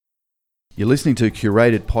You're listening to a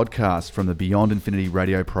curated podcast from the Beyond Infinity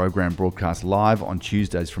radio program, broadcast live on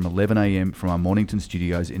Tuesdays from 11 a.m. from our Mornington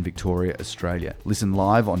studios in Victoria, Australia. Listen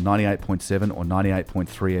live on 98.7 or 98.3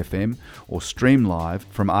 FM or stream live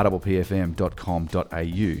from rppfm.com.au.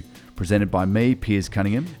 Presented by me, Piers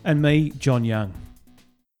Cunningham. And me, John Young.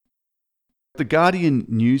 The Guardian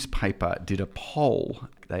newspaper did a poll.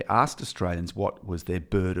 They asked Australians what was their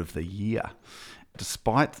bird of the year.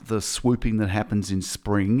 Despite the swooping that happens in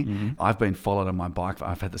spring, I've been followed on my bike.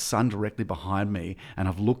 I've had the sun directly behind me and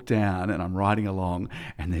I've looked down and I'm riding along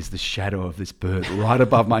and there's the shadow of this bird right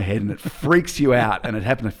above my head and it freaks you out. And it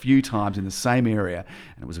happened a few times in the same area.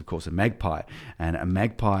 And it was, of course, a magpie. And a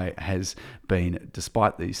magpie has been,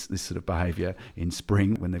 despite this sort of behaviour in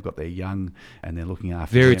spring when they've got their young and they're looking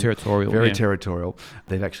after Very them, territorial. Very territorial.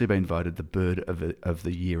 They've actually been voted the bird of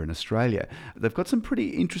the year in Australia. They've got some pretty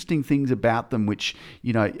interesting things about them which,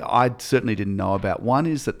 you know, I certainly didn't know about. One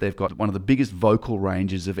is that they've got one of the biggest vocal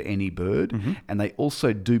ranges of any bird, and they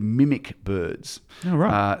also do mimic birds. Oh,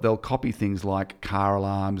 right. They'll copy things like car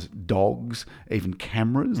alarms, dogs, even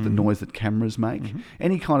cameras, the noise that cameras make,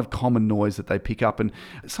 any kind of common noise that they pick up. And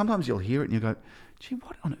sometimes you'll hear it and you go, gee,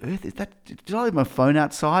 what on earth is that? Did I leave my phone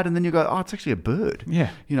outside? And then you go, oh, it's actually a bird. Yeah.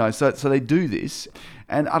 You know, so they do this.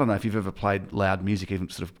 And I don't know if you've ever played loud music, even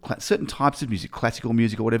sort of certain types of music, classical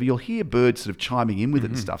music or whatever, you'll hear birds sort of chiming in with it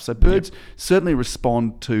and stuff. So birds certainly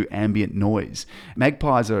respond to ambient noise.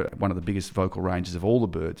 Magpies are one of the biggest vocal ranges of all the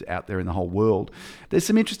birds out there in the whole world. There's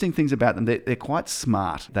some interesting things about them. They're quite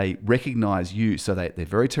smart. They recognise you, so they're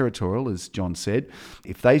very territorial, as John said.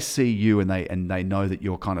 If they see you and they know that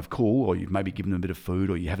you're kind of cool, or you've maybe given them a bit of food,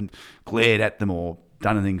 or you haven't glared at them or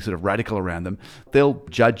done anything sort of radical around them, they'll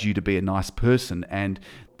judge you to be a nice person. And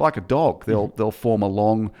like a dog, they'll form a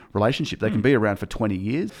long relationship. They can be around for 20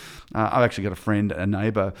 years. I've actually got a friend, a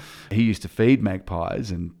neighbour, he used to feed magpies,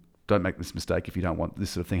 and don't make this mistake if you don't want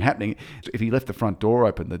this sort of thing happening. If he left the front door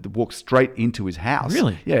open, they'd walk straight into his house.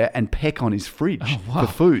 Really? Yeah, and peck on his fridge wow.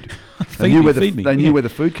 for food. They knew where the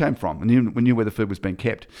food came from, and knew where the food was being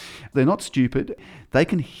kept. They're not stupid. They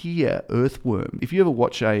can hear earthworm. If you ever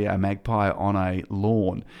watch a magpie on a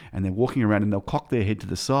lawn and they're walking around and they'll cock their head to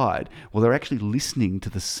the side, well, they're actually listening to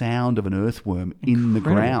the sound of an earthworm in the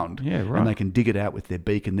ground. Yeah, right. And they can dig it out with their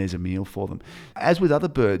beak, and there's a meal for them. As with other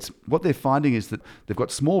birds, what they're finding is that they've got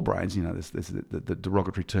small brains. You know, there's the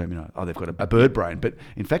derogatory term, you know, oh, they've got a bird brain. But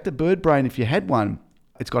in fact, a bird brain, if you had one,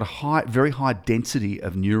 it's got a very high density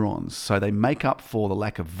of neurons. So they make up for the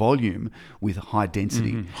lack of volume with high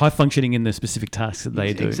density. High functioning in the specific tasks that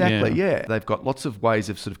they do. Exactly, yeah. They've got lots of ways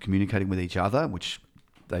of sort of communicating with each other, which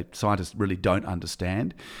scientists really don't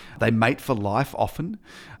understand. They mate for life often.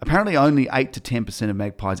 Apparently only 8 to 10% of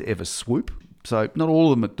magpies ever swoop. So not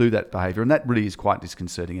all of them do that behaviour, and that really is quite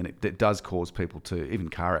disconcerting, and it does cause people to, even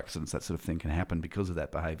car accidents, that sort of thing can happen because of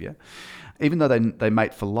that behaviour. Even though they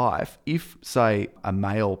mate for life, if, say, a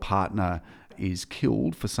male partner is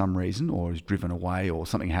killed for some reason or is driven away or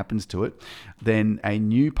something happens to it, then a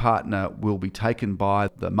new partner will be taken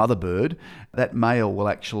by the mother bird. That male will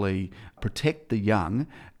actually protect the young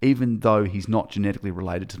even though he's not genetically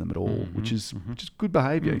related to them at all, which is good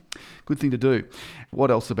behaviour, good thing to do. What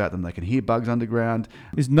else about them? They can hear bugs underground.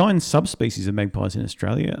 There's 9 subspecies of magpies in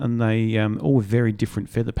Australia, and they all have very different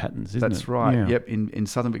feather patterns, isn't it? That's right. Yeah. Yep. In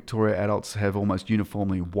southern Victoria, adults have almost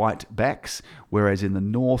uniformly white backs, whereas in the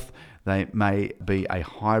north, they may be a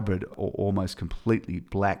hybrid or almost completely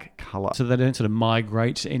black colour. So they don't sort of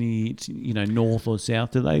migrate any, north or south,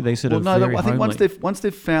 do they? They sort of no. very I think homely. once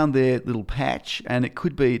they've found their little patch, and it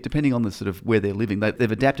could be depending on the sort of where they're living,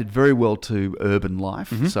 they've adapted very well to urban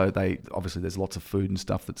life. So they obviously there's lots of food and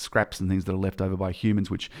stuff, that scraps and things that are left over by humans,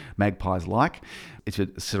 which magpies like. If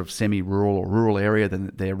it's a sort of semi-rural or rural area,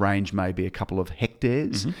 then their range may be a couple of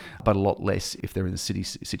hectares, but a lot less if they're in a city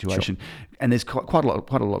situation. Sure. And there's quite a lot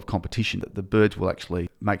of competition. That the birds will actually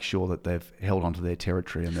make sure that they've held onto their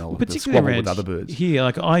territory, and they'll squabble with other birds. Here,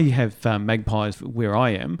 like I have magpies where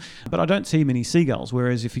I am, but I don't see many seagulls.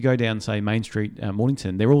 Whereas if you go down, say, Main Street,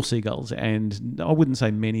 Mornington, they're all seagulls, and I wouldn't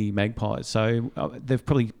say many magpies. So they've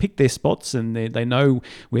probably picked their spots, and they know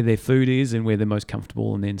where their food is and where they're most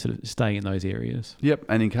comfortable, and then sort of stay in those areas. Yep,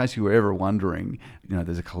 and in case you were ever wondering,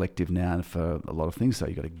 there's a collective noun for a lot of things. So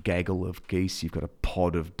you've got a gaggle of geese, you've got a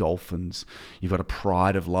pod of dolphins, you've got a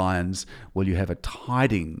pride of lions. Well, you have a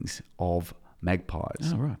tidings of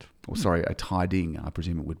magpies. Oh, right. Or sorry, a tiding, I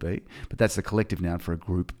presume it would be. But that's the collective noun for a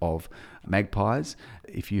group of magpies.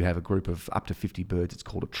 If you have a group of up to 50 birds, it's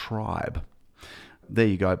called a tribe. There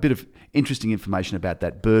you go. A bit of interesting information about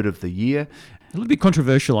that bird of the year. A little bit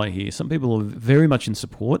controversial, I hear. Some people are very much in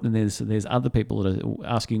support, and there's other people that are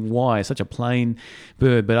asking why such a plain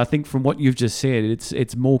bird. But I think from what you've just said,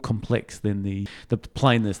 it's more complex than the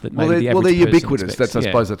plainness that maybe the average they're person ubiquitous. expects. I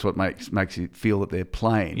suppose that's what makes you feel that they're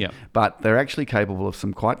plain. Yeah. But they're actually capable of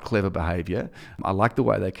some quite clever behaviour. I like the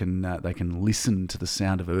way they can listen to the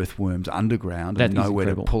sound of earthworms underground and know where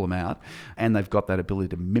to pull them out, and they've got that ability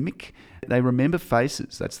to mimic. They remember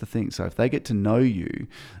faces. That's the thing. So if they get to know you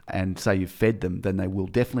and say you've fed them, then they will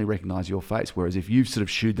definitely recognise your face. Whereas if you've sort of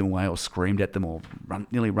shooed them away or screamed at them or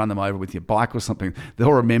nearly run them over with your bike or something,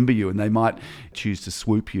 they'll remember you and they might choose to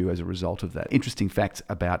swoop you as a result of that. Interesting facts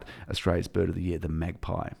about Australia's Bird of the Year, the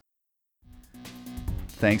magpie.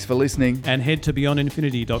 Thanks for listening. And head to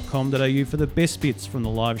beyondinfinity.com.au for the best bits from the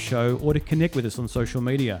live show or to connect with us on social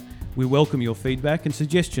media. We welcome your feedback and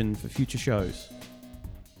suggestions for future shows.